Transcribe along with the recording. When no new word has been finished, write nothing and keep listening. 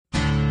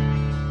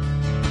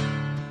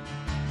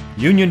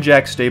Union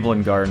Jack Stable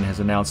 & Garden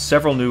has announced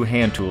several new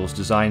hand tools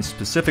designed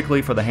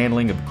specifically for the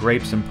handling of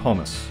grapes and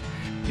pomace.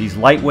 These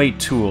lightweight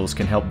tools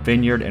can help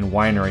vineyard and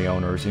winery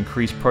owners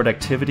increase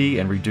productivity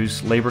and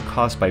reduce labor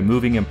costs by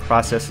moving and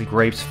processing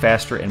grapes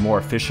faster and more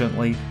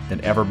efficiently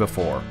than ever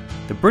before.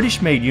 The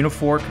British-made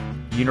Unifork,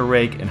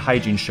 Unirake, and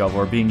Hygiene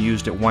Shovel are being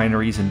used at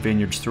wineries and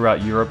vineyards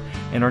throughout Europe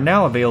and are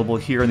now available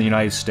here in the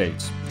United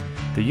States.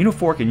 The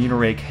Unifork and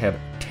Unirake have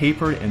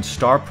tapered and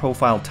star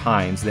profile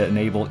tines that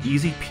enable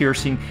easy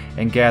piercing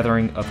and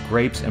gathering of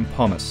grapes and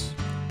pomace.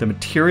 The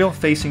material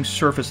facing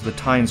surface of the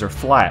tines are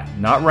flat,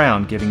 not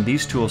round, giving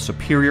these tools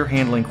superior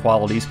handling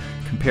qualities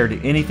compared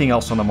to anything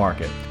else on the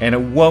market, and it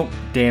won't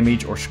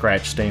damage or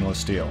scratch stainless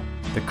steel.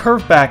 The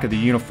curved back of the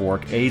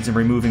Unifork aids in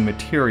removing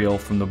material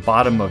from the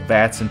bottom of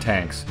vats and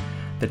tanks.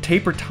 The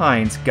tapered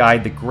tines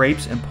guide the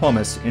grapes and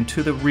pomace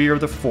into the rear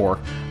of the fork,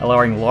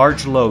 allowing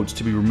large loads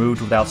to be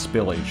removed without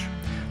spillage.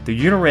 The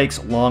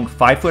Unirake's long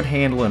 5-foot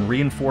handle and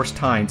reinforced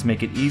tines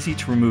make it easy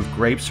to remove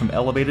grapes from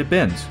elevated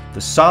bins. The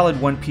Solid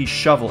One-Piece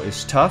Shovel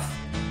is tough,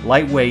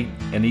 lightweight,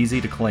 and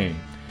easy to clean.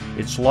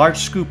 Its large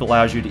scoop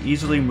allows you to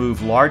easily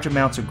move large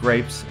amounts of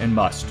grapes and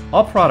must.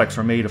 All products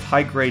are made of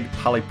high-grade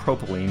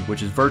polypropylene,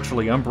 which is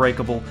virtually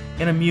unbreakable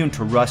and immune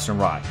to rust and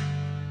rot.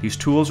 These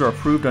tools are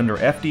approved under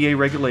FDA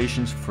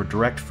regulations for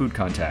direct food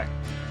contact.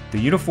 The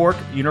Unifork,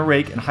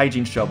 Unirake, and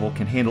Hygiene Shovel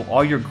can handle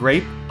all your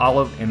grape,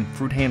 olive, and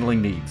fruit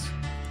handling needs.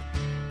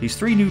 These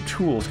 3 new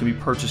tools can be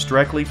purchased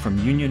directly from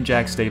Union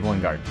Jack Stable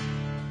 & Garden.